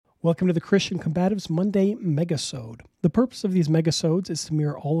Welcome to the Christian Combatives Monday Megasode. The purpose of these Megasodes is to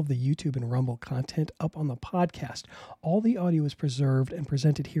mirror all of the YouTube and Rumble content up on the podcast. All the audio is preserved and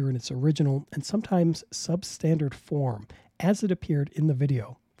presented here in its original and sometimes substandard form as it appeared in the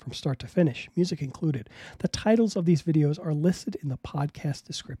video, from start to finish, music included. The titles of these videos are listed in the podcast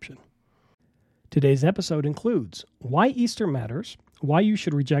description. Today's episode includes Why Easter Matters, Why You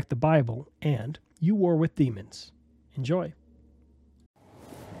Should Reject the Bible, and You War with Demons. Enjoy.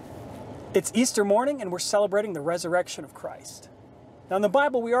 It's Easter morning and we're celebrating the resurrection of Christ. Now in the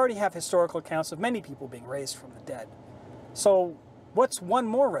Bible we already have historical accounts of many people being raised from the dead. So what's one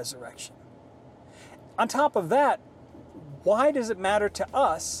more resurrection? On top of that, why does it matter to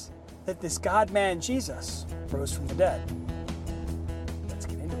us that this God-man Jesus rose from the dead? Let's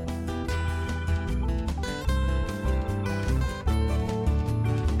get into it.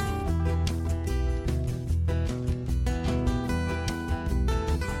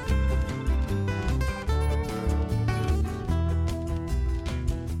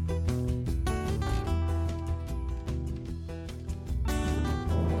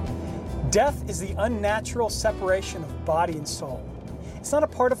 Death is the unnatural separation of body and soul. It's not a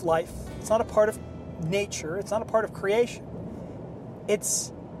part of life. It's not a part of nature. It's not a part of creation.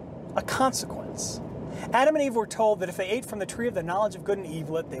 It's a consequence. Adam and Eve were told that if they ate from the tree of the knowledge of good and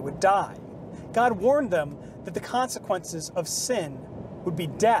evil, that they would die. God warned them that the consequences of sin would be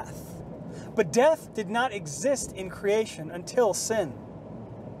death. But death did not exist in creation until sin.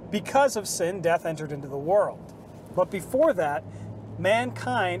 Because of sin, death entered into the world. But before that,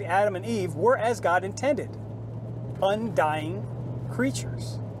 mankind, Adam and Eve, were as God intended, undying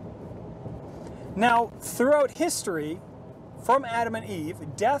creatures. Now, throughout history, from Adam and Eve,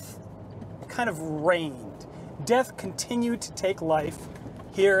 death kind of reigned. Death continued to take life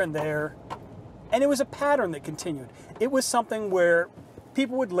here and there, and it was a pattern that continued. It was something where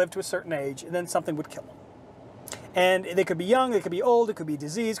people would live to a certain age, and then something would kill them. And they could be young, they could be old, it could be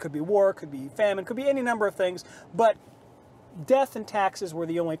disease, could be war, could be famine, could be any number of things, but death and taxes were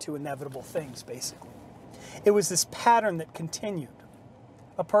the only two inevitable things, basically. It was this pattern that continued.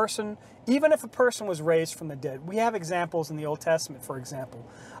 A person, even if a person was raised from the dead, we have examples in the Old Testament, for example,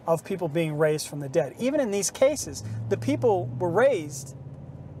 of people being raised from the dead. Even in these cases, the people were raised,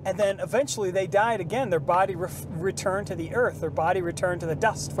 and then eventually they died again. Their body returned to the earth. Their body returned to the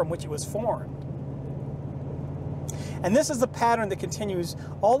dust from which it was formed. And this is the pattern that continues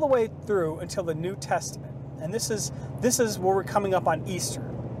all the way through until the New Testament. And this is where we're coming up on Easter.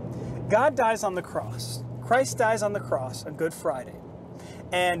 God dies on the cross. Christ dies on the cross on Good Friday.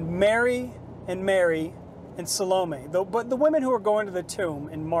 And Mary and Salome, but the women who are going to the tomb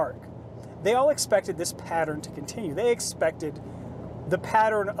in Mark, they all expected this pattern to continue. They expected the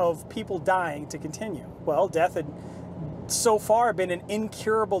pattern of people dying to continue. Well, death had so far been an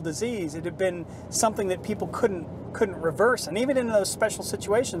incurable disease. It had been something that people couldn't reverse. And even in those special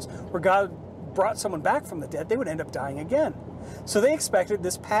situations where God brought someone back from the dead, they would end up dying again. So they expected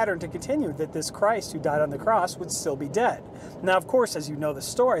this pattern to continue, that this Christ who died on the cross would still be dead. Now, of course, as you know the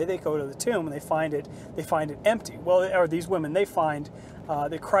story, they go to the tomb and they find it empty. Well, or these women, they find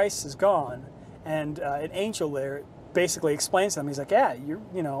that Christ is gone, and an angel there basically explains to them. He's like, yeah,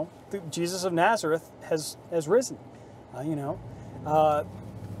 Jesus of Nazareth has risen, and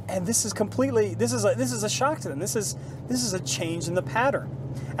this is a shock to them. This is a change in the pattern.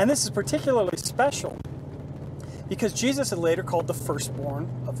 And this is particularly special because Jesus is later called the firstborn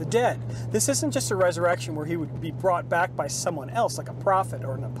of the dead. This isn't just a resurrection where he would be brought back by someone else, like a prophet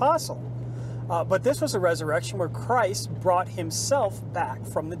or an apostle. But this was a resurrection where Christ brought himself back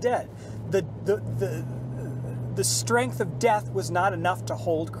from the dead. The strength of death was not enough to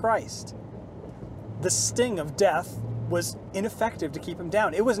hold Christ. The sting of death was ineffective to keep him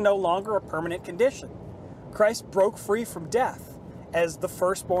down. It was no longer a permanent condition. Christ broke free from death as the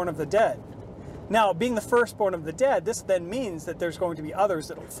firstborn of the dead. Now, being the firstborn of the dead, this then means that there's going to be others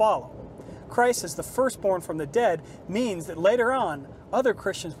that will follow. Christ as the firstborn from the dead means that later on, other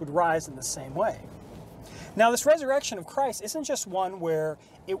Christians would rise in the same way. Now, this resurrection of Christ isn't just one where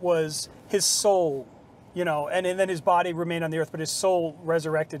it was his soul, and then his body remained on the earth, but his soul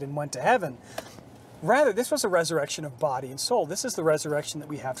resurrected and went to heaven. Rather, this was a resurrection of body and soul. This is the resurrection that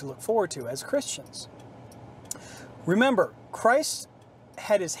we have to look forward to as Christians. Remember, Christ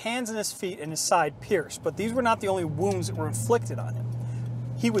had his hands and his feet and his side pierced, but these were not the only wounds that were inflicted on him.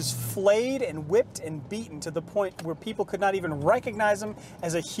 He was flayed and whipped and beaten to the point where people could not even recognize him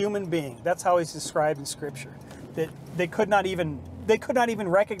as a human being. That's how he's described in Scripture. That they could not even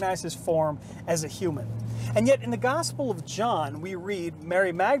recognize his form as a human. And yet in the Gospel of John, we read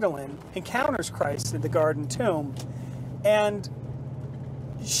Mary Magdalene encounters Christ in the garden tomb, and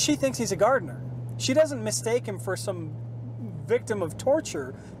she thinks he's a gardener. She doesn't mistake him for some victim of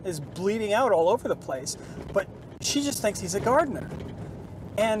torture, is bleeding out all over the place, but she just thinks he's a gardener.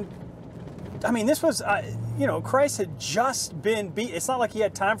 And I mean, this was, Christ had just been beaten. It's not like he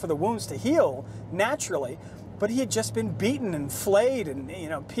had time for the wounds to heal naturally, but he had just been beaten and flayed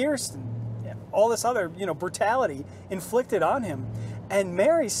and, pierced and all this other, brutality inflicted on him. And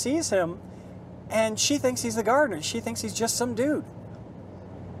Mary sees him and she thinks he's the gardener. She thinks he's just some dude.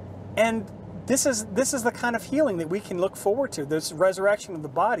 And this is the kind of healing that we can look forward to, this resurrection of the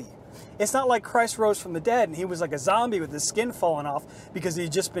body. It's not like Christ rose from the dead and he was like a zombie with his skin falling off because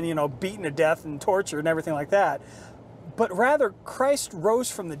he'd just been, beaten to death and tortured and everything like that. But rather, Christ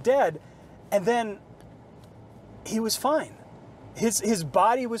rose from the dead and then he was fine. His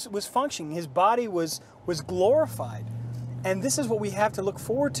body was functioning. His body was glorified. And this is what we have to look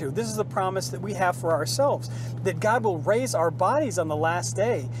forward to. This is the promise that we have for ourselves, that God will raise our bodies on the last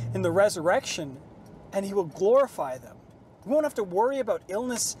day in the resurrection, and he will glorify them. We won't have to worry about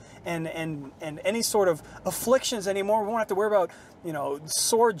illness and any sort of afflictions anymore. We won't have to worry about,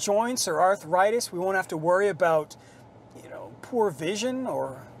 sore joints or arthritis. We won't have to worry about, poor vision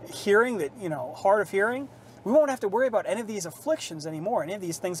or hearing that, hard of hearing. We won't have to worry about any of these afflictions anymore, any of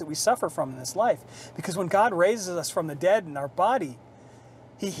these things that we suffer from in this life. Because when God raises us from the dead in our body,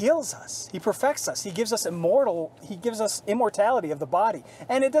 he heals us. He perfects us. He gives us immortality of the body.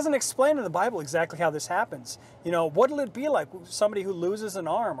 And it doesn't explain in the Bible exactly how this happens. What will it be like somebody who loses an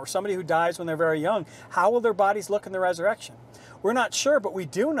arm or somebody who dies when they're very young? How will their bodies look in the resurrection? We're not sure, but we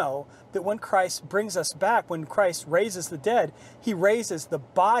do know that when Christ brings us back, when Christ raises the dead, he raises the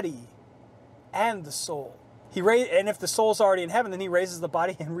body and the soul. And if the soul's already in heaven, then he raises the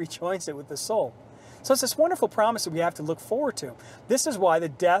body and rejoins it with the soul. So it's this wonderful promise that we have to look forward to. This is why the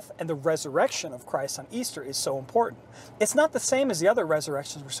death and the resurrection of Christ on Easter is so important. It's not the same as the other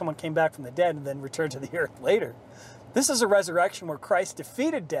resurrections where someone came back from the dead and then returned to the earth later. This is a resurrection where Christ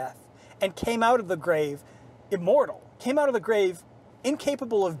defeated death and came out of the grave immortal, came out of the grave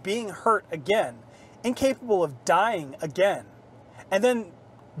incapable of being hurt again, incapable of dying again, and then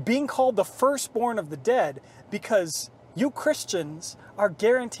being called the firstborn of the dead, because you Christians are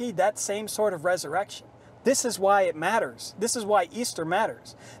guaranteed that same sort of resurrection. This is why it matters. This is why Easter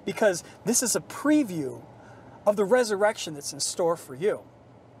matters, because this is a preview of the resurrection that's in store for you.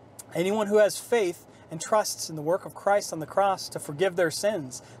 Anyone who has faith and trusts in the work of Christ on the cross to forgive their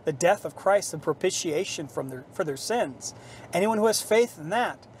sins, the death of Christ and propitiation for their sins, anyone who has faith in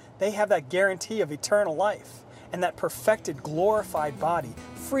that, they have that guarantee of eternal life and that perfected, glorified body,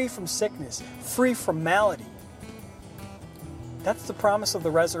 free from sickness, free from malady. That's the promise of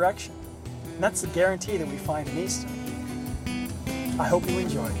the resurrection. And that's the guarantee that we find in Easter. I hope you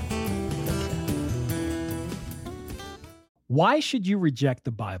enjoyed it. Why should you reject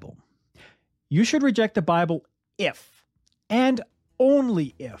the Bible? You should reject the Bible if, and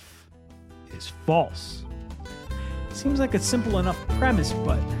only if, it is false. Seems like a simple enough premise,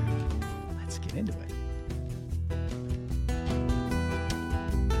 but let's get into it.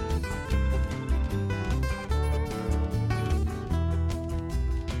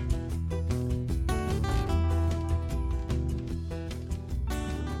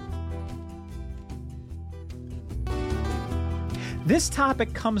 This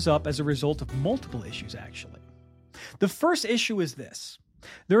topic comes up as a result of multiple issues, actually. The first issue is this.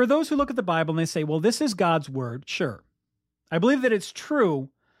 There are those who look at the Bible and they say, well, this is God's word, sure. I believe that it's true,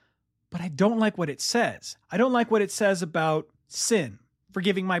 but I don't like what it says. I don't like what it says about sin,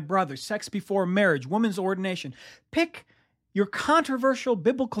 forgiving my brother, sex before marriage, women's ordination. Pick your controversial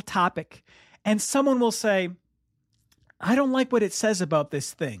biblical topic and someone will say, I don't like what it says about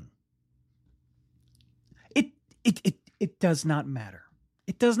this thing. It does not matter.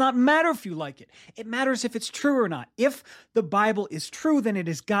 It does not matter if you like it. It matters if it's true or not. If the Bible is true, then it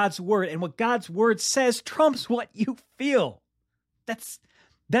is God's word. And what God's word says trumps what you feel. That's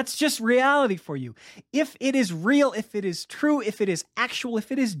just reality for you. If it is real, if it is true, if it is actual,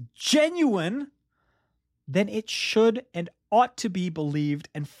 if it is genuine, then it should and ought to be believed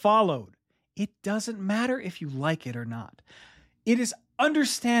and followed. It doesn't matter if you like it or not. It is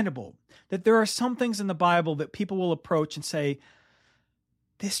understandable that there are some things in the Bible that people will approach and say,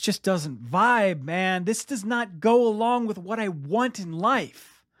 this just doesn't vibe, man. This does not go along with what I want in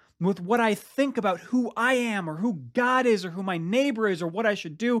life, with what I think about who I am or who God is or who my neighbor is or what I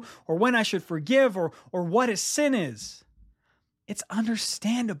should do or when I should forgive or what a sin is. It's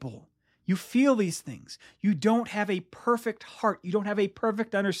understandable You feel these things. You don't have a perfect heart. You don't have a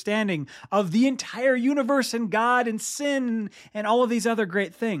perfect understanding of the entire universe and God and sin and all of these other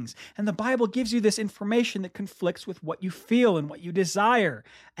great things. And the Bible gives you this information that conflicts with what you feel and what you desire.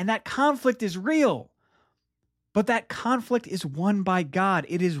 And that conflict is real. But that conflict is won by God.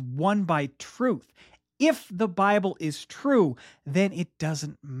 It is won by truth. If the Bible is true, then it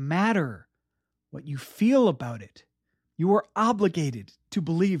doesn't matter what you feel about it. You are obligated to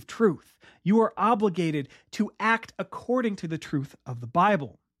believe truth. You are obligated to act according to the truth of the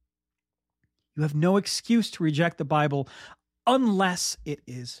Bible. You have no excuse to reject the Bible unless it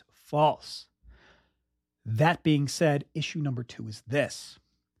is false. That being said, issue number 2 is this.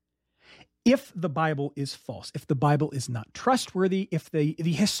 If the Bible is false, if the Bible is not trustworthy, if the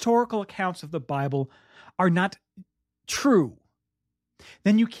historical accounts of the Bible are not true,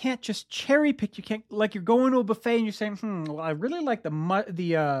 then you can't just cherry pick. You can't, like you're going to a buffet and you're saying, well, I really like the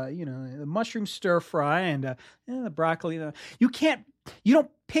mushroom stir fry and the broccoli. You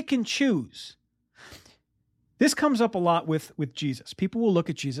don't pick and choose. This comes up a lot with Jesus. People will look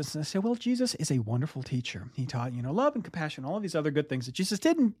at Jesus and say, well, Jesus is a wonderful teacher. He taught, love and compassion, all of these other good things that Jesus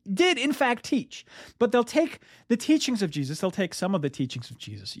did in fact teach. But they'll take the teachings of Jesus. They'll take some of the teachings of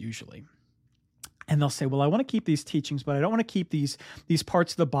Jesus usually. And they'll say, well, I want to keep these teachings, but I don't want to keep these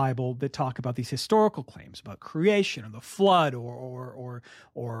parts of the Bible that talk about these historical claims about creation or the flood or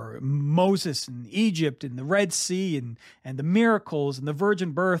Moses and Egypt and the Red Sea and the miracles and the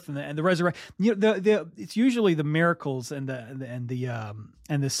virgin birth and the resurrection. It's usually the miracles and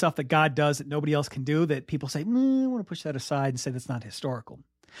the stuff that God does that nobody else can do that people say, I want to push that aside and say that's not historical.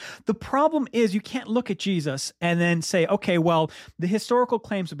 The problem is you can't look at Jesus and then say, okay, well, the historical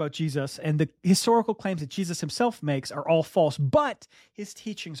claims about Jesus and the historical claims that Jesus himself makes are all false, but his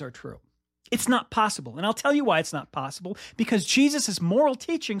teachings are true. It's not possible. And I'll tell you why it's not possible, because Jesus' moral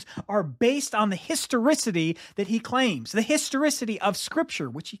teachings are based on the historicity that he claims, the historicity of Scripture,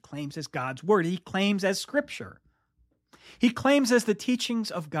 which he claims as God's word. He claims as Scripture. He claims as the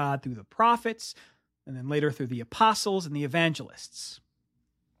teachings of God through the prophets, and then later through the apostles and the evangelists.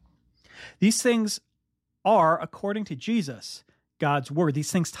 These things are, according to Jesus, God's word.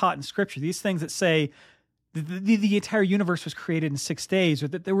 These things taught in Scripture. These things that say the entire universe was created in 6 days, or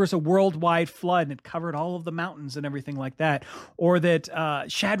that there was a worldwide flood and it covered all of the mountains and everything like that, or that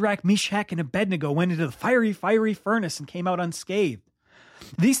Shadrach, Meshach, and Abednego went into the fiery furnace and came out unscathed.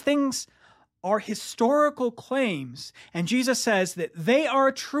 These things are historical claims, and Jesus says that they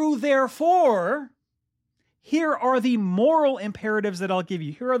are true, therefore here are the moral imperatives that I'll give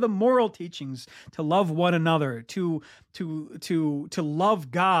you. Here are the moral teachings to love one another, to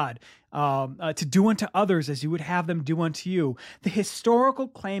love God, to do unto others as you would have them do unto you. The historical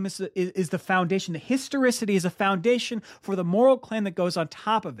claim is the foundation. The historicity is a foundation for the moral claim that goes on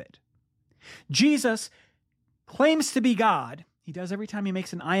top of it. Jesus claims to be God. He does every time he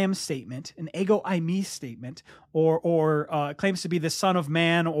makes an I am statement, an ego I me statement, or claims to be the Son of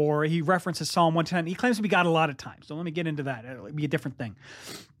Man, or he references Psalm 110. He claims to be God a lot of times. So let me get into that. It'll be a different thing.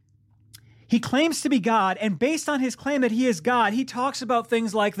 He claims to be God, and based on his claim that he is God, he talks about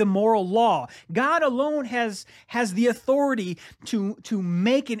things like the moral law. God alone has the authority to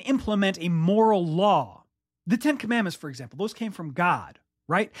make and implement a moral law. The Ten Commandments, for example, those came from God.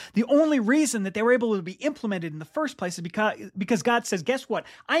 Right? The only reason that they were able to be implemented in the first place is because God says, guess what?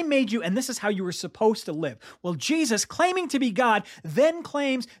 I made you, and this is how you were supposed to live. Well, Jesus, claiming to be God, then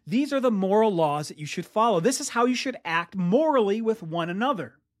claims these are the moral laws that you should follow. This is how you should act morally with one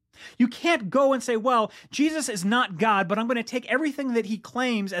another. You can't go and say, well, Jesus is not God, but I'm going to take everything that he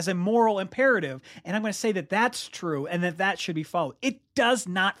claims as a moral imperative, and I'm going to say that that's true and that should be followed. It does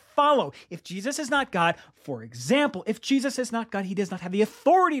not follow. If Jesus is not God, for example, if Jesus is not God, he does not have the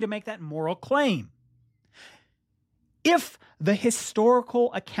authority to make that moral claim. If the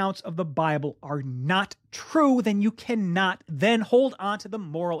historical accounts of the Bible are not true, then you cannot then hold on to the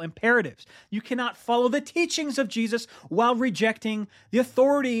moral imperatives. You cannot follow the teachings of Jesus while rejecting the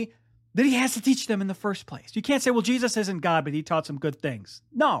authority that he has to teach them in the first place. You can't say, well, Jesus isn't God, but he taught some good things.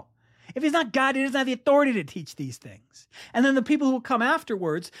 No. If he's not God, he doesn't have the authority to teach these things. And then the people who come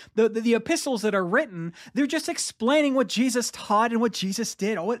afterwards, the epistles that are written, they're just explaining what Jesus taught and what Jesus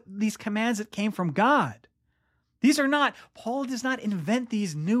did, these commands that came from God. These are not, Paul does not invent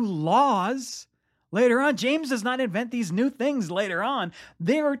these new laws later on. James does not invent these new things later on.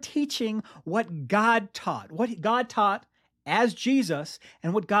 They are teaching what God taught as Jesus,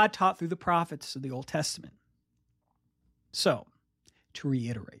 and what God taught through the prophets of the Old Testament. So, to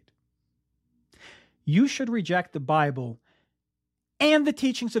reiterate, you should reject the Bible and the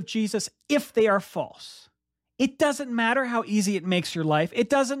teachings of Jesus if they are false. It doesn't matter how easy it makes your life. It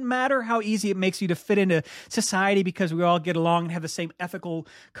doesn't matter how easy it makes you to fit into society because we all get along and have the same ethical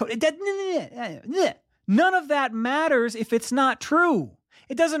code. None of that matters if it's not true.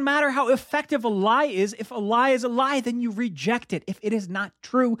 It doesn't matter how effective a lie is. If a lie is a lie, then you reject it. If it is not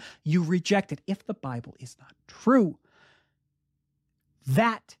true, you reject it. If the Bible is not true,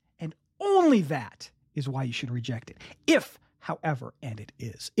 that and only that is why you should reject it. If, however, and it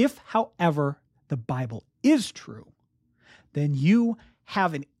is, if, however, the Bible is true, then you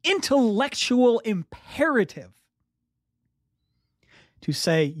have an intellectual imperative to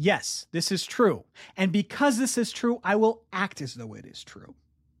say, yes, this is true. And because this is true, I will act as though it is true.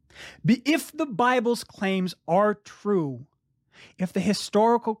 If the Bible's claims are true, if the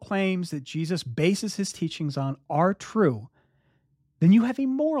historical claims that Jesus bases his teachings on are true, then you have a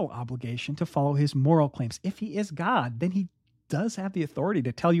moral obligation to follow his moral claims. If he is God, then he does have the authority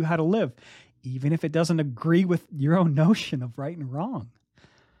to tell you how to live, even if it doesn't agree with your own notion of right and wrong.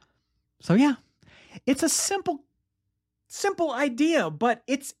 So yeah, it's a simple idea, but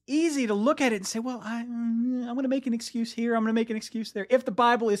it's easy to look at it and say, well, I'm going to make an excuse here. I'm going to make an excuse there. If the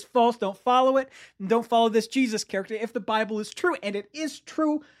Bible is false, don't follow it. And don't follow this Jesus character. If the Bible is true, and it is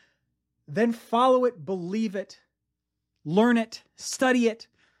true, then follow it, believe it, learn it, study it,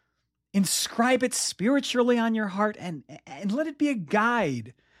 inscribe it spiritually on your heart, and let it be a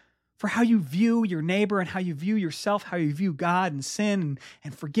guide for how you view your neighbor and how you view yourself, how you view God and sin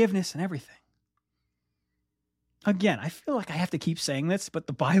and forgiveness and everything. Again, I feel like I have to keep saying this, but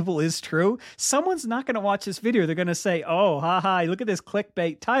the Bible is true. Someone's not going to watch this video. They're going to say, oh, haha, look at this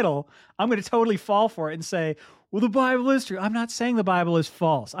clickbait title. I'm going to totally fall for it and say, well, the Bible is true. I'm not saying the Bible is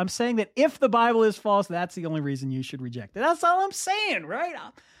false. I'm saying that if the Bible is false, that's the only reason you should reject it. That's all I'm saying, right?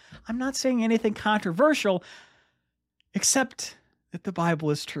 I'm not saying anything controversial, except that the Bible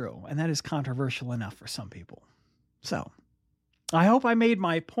is true, and that is controversial enough for some people. So, I hope I made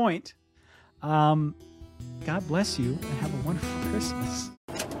my point. God bless you, and have a wonderful Christmas.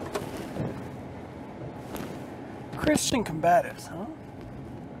 Christian combatives, huh?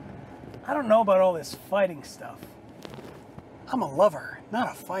 I don't know about all this fighting stuff. I'm a lover,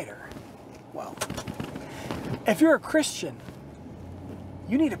 not a fighter. Well, if you're a Christian,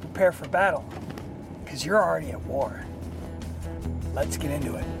 you need to prepare for battle, because you're already at war. Let's get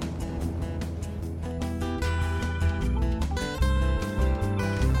into it.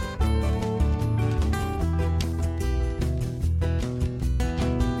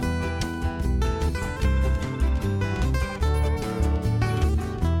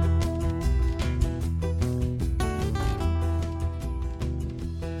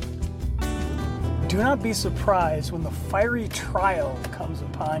 Do not be surprised when the fiery trial comes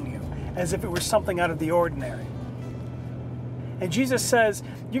upon you, as if it were something out of the ordinary. And Jesus says,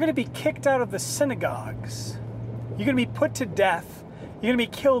 you're going to be kicked out of the synagogues. You're going to be put to death. You're going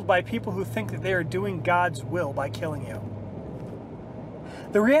to be killed by people who think that they are doing God's will by killing you.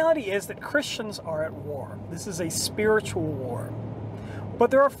 The reality is that Christians are at war. This is a spiritual war. But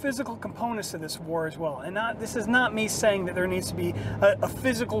there are physical components to this war as well. And this is not me saying that there needs to be a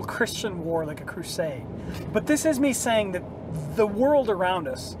physical Christian war like a crusade. But this is me saying that the world around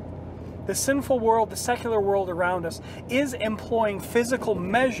us, the sinful world, the secular world around us, is employing physical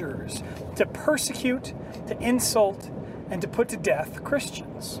measures to persecute, to insult, and to put to death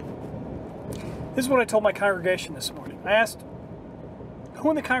Christians. This is what I told my congregation this morning. I asked,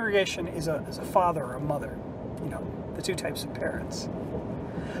 who in the congregation is a father or a mother? You know, the two types of parents.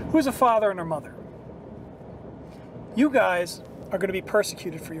 Who's a father and a mother? You guys are going to be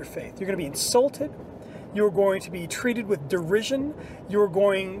persecuted for your faith. You're going to be insulted. You're going to be treated with derision. You're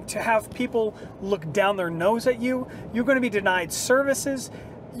going to have people look down their nose at you. You're going to be denied services.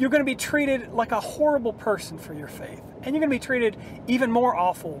 You're going to be treated like a horrible person for your faith. And you're going to be treated even more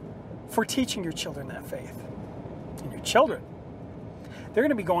awful for teaching your children that faith. And your children, they're going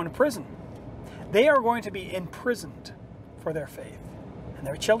to be going to prison. They are going to be imprisoned for their faith. And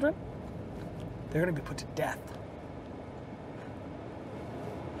their children, they're going to be put to death.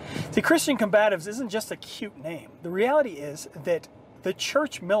 See, Christian combatives isn't just a cute name. The reality is that the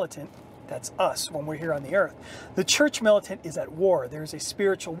church militant, that's us when we're here on the earth, the church militant is at war. There's a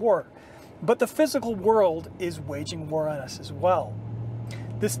spiritual war. But the physical world is waging war on us as well.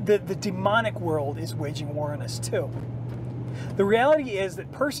 The demonic world is waging war on us too. The reality is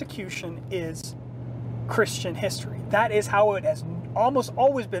that persecution is Christian history. That is how it has almost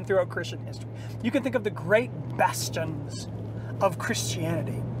always been throughout Christian history. You can think of the great bastions of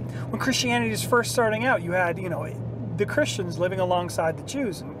Christianity. When Christianity was first starting out, you had, the Christians living alongside the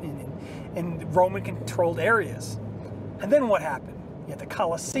Jews in Roman-controlled areas. And then what happened? You had the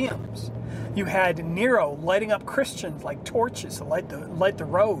Colosseums. You had Nero lighting up Christians like torches to light the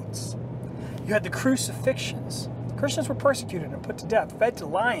roads. You had the crucifixions. Christians were persecuted and put to death, fed to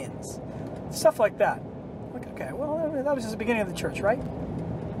lions, stuff like that. Like, okay, well, that was just the beginning of the church, right?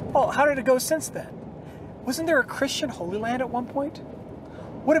 Well, how did it go since then? Wasn't there a Christian Holy Land at one point?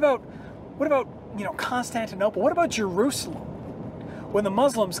 What about Constantinople? What about Jerusalem? When the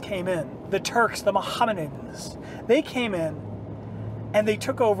Muslims came in, the Turks, the Mohammedans, they came in and they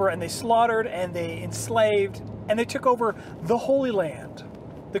took over and they slaughtered and they enslaved and they took over the Holy Land,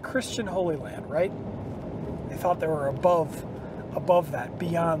 the Christian Holy Land, right? They thought they were above that,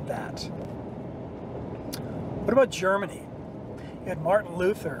 beyond that. What about Germany? You had Martin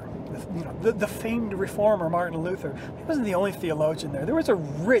Luther, the famed reformer Martin Luther. He wasn't the only theologian there. There was a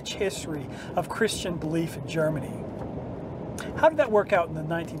rich history of Christian belief in Germany. How did that work out in the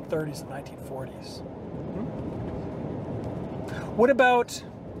 1930s and 1940s? What about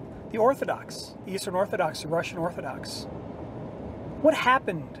the Orthodox, the Eastern Orthodox, the Russian Orthodox? What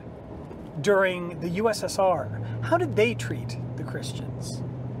happened during the USSR? How did they treat the Christians?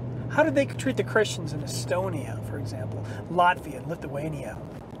 How did they treat the Christians in Estonia, for example, Latvia and Lithuania?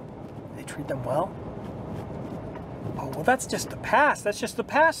 Did they treat them well? Oh, well, that's just the past. That's just the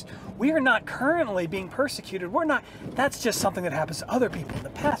past. We are not currently being persecuted. That's just something that happens to other people in the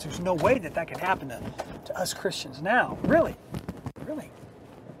past. There's no way that can happen to us Christians now. Really? Really?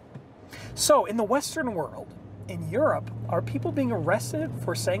 So, in the Western world, in Europe, are people being arrested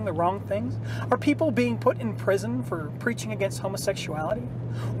for saying the wrong things? Are people being put in prison for preaching against homosexuality?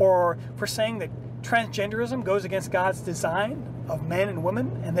 Or for saying that transgenderism goes against God's design of men and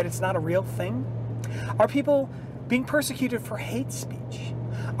women and that it's not a real thing? Are people being persecuted for hate speech?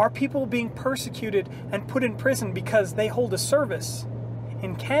 Are people being persecuted and put in prison because they hold a service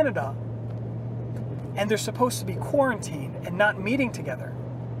in Canada and they're supposed to be quarantined and not meeting together?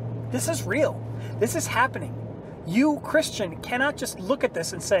 This is real. This is happening. You, Christian, cannot just look at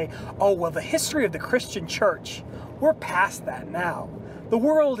this and say, oh, well, the history of the Christian church, we're past that now. The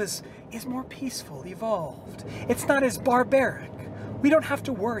world is more peaceful, evolved. It's not as barbaric. We don't have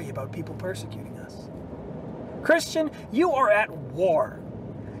to worry about people persecuting us. Christian, you are at war.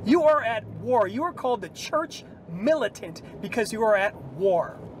 You are at war. You are called the church militant because you are at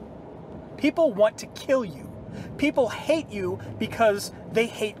war. People want to kill you. People hate you because they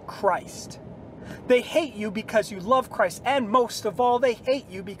hate Christ. They hate you because you love Christ, and most of all, they hate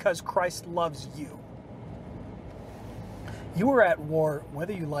you because Christ loves you. You are at war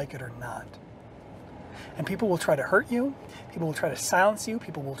whether you like it or not. And people will try to hurt you, people will try to silence you,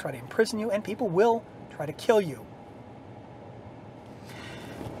 people will try to imprison you, and people will try to kill you.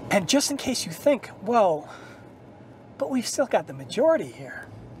 And just in case you think, well, but we've still got the majority here.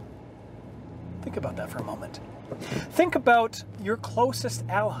 Think about that for a moment. Think about your closest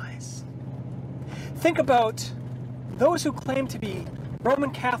allies. Think about those who claim to be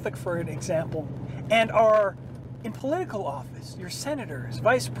Roman Catholic, for an example, and are in political office, your senators,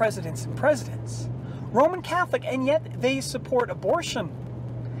 vice presidents, and presidents. Roman Catholic, and yet they support abortion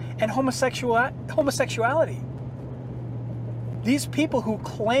and homosexuality. These people who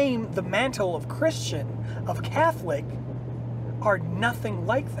claim the mantle of Christian, of Catholic, are nothing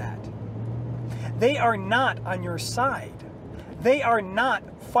like that. They are not on your side. They are not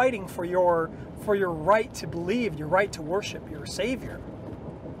fighting for your right to believe, your right to worship your Savior.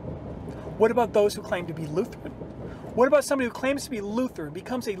 What about those who claim to be Lutheran? What about somebody who claims to be Lutheran,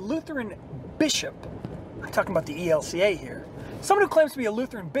 becomes a Lutheran bishop? I'm talking about the ELCA here. Someone who claims to be a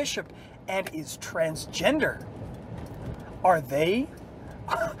Lutheran bishop and is transgender. Are they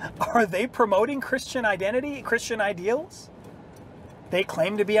promoting Christian identity, Christian ideals? They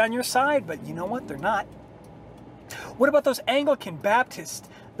claim to be on your side, but you know what? They're not. What about those Anglican, Baptist,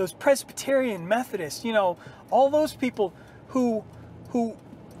 those Presbyterian, Methodist, all those people who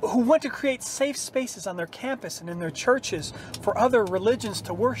want to create safe spaces on their campus and in their churches for other religions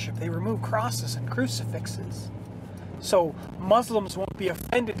to worship? They remove crosses and crucifixes. So Muslims won't be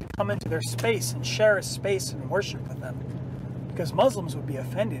offended to come into their space and share a space and worship with them. Because Muslims would be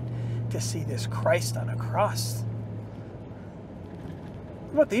offended to see this Christ on a cross.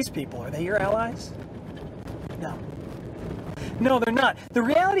 What about these people? Are they your allies? No. No, they're not. The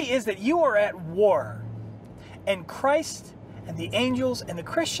reality is that you are at war. And Christ and the angels and the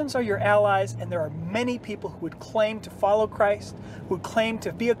Christians are your allies, and there are many people who would claim to follow Christ, who would claim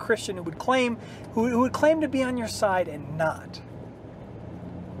to be a Christian, who would claim to be on your side and not.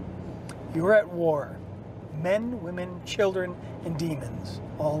 You are at war. Men, women, children, and demons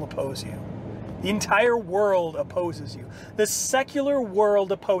all oppose you. The entire world opposes you. The secular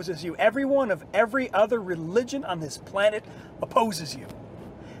world opposes you. Everyone of every other religion on this planet opposes you.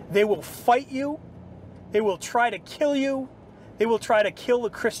 They will fight you. They will try to kill you. They will try to kill the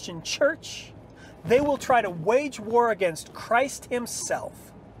Christian church. They will try to wage war against Christ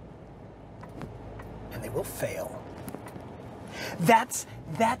himself. And they will fail. That's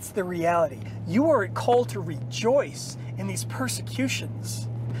the reality. You are called to rejoice in these persecutions.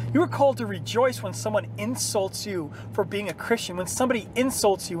 You are called to rejoice when someone insults you for being a Christian, when somebody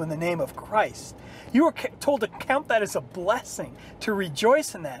insults you in the name of Christ. You are told to count that as a blessing, to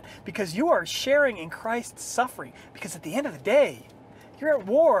rejoice in that, because you are sharing in Christ's suffering. Because at the end of the day, you're at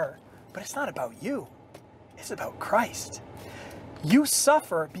war, but it's not about you. It's about Christ. You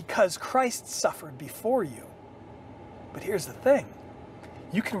suffer because Christ suffered before you. But here's the thing.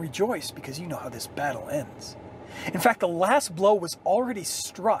 You can rejoice because you know how this battle ends. In fact, the last blow was already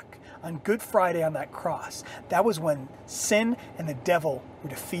struck on Good Friday on that cross. That was when sin and the devil were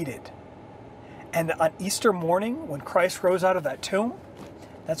defeated. And on Easter morning, when Christ rose out of that tomb,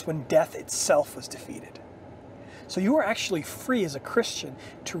 that's when death itself was defeated. So you are actually free as a Christian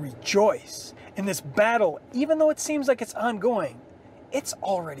to rejoice in this battle, even though it seems like it's ongoing. It's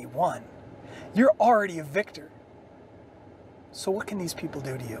already won. You're already a victor. So what can these people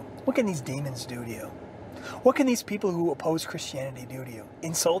do to you? What can these demons do to you? What can these people who oppose Christianity do to you?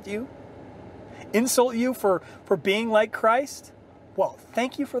 Insult you? Insult you for being like Christ? Well,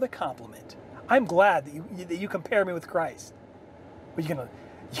 thank you for the compliment. I'm glad that you compare me with Christ. Are you gonna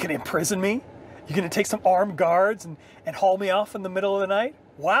imprison me? You're gonna take some armed guards and haul me off in the middle of the night?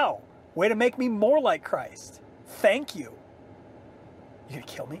 Wow, way to make me more like Christ. Thank you. You gonna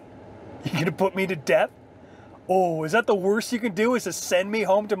kill me? You gonna put me to death? Oh, is that the worst you can do, is to send me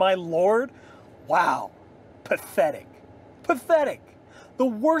home to my Lord? Wow, pathetic. Pathetic. The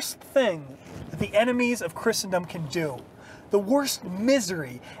worst thing that the enemies of Christendom can do, the worst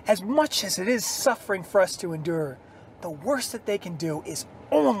misery, as much as it is suffering for us to endure, the worst that they can do is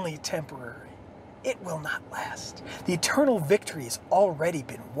only temporary. It will not last. The eternal victory has already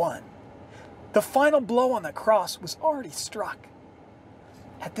been won. The final blow on the cross was already struck.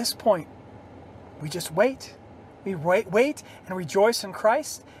 At this point, we just wait. We wait and rejoice in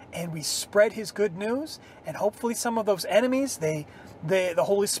Christ, and we spread his good news, and hopefully some of those enemies, the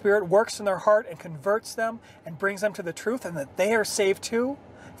Holy Spirit works in their heart and converts them and brings them to the truth, and that they are saved too.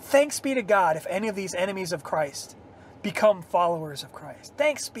 Thanks be to God if any of these enemies of Christ become followers of Christ.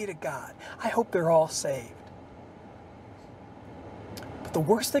 Thanks be to God. I hope they're all saved. But the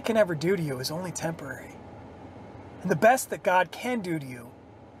worst they can ever do to you is only temporary. And the best that God can do to you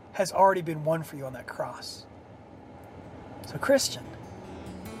has already been won for you on that cross. So Christian,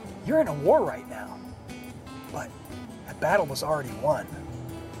 you're in a war right now, but that battle was already won.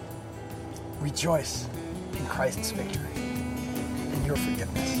 Rejoice in Christ's victory and your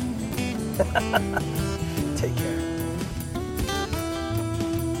forgiveness. Take care.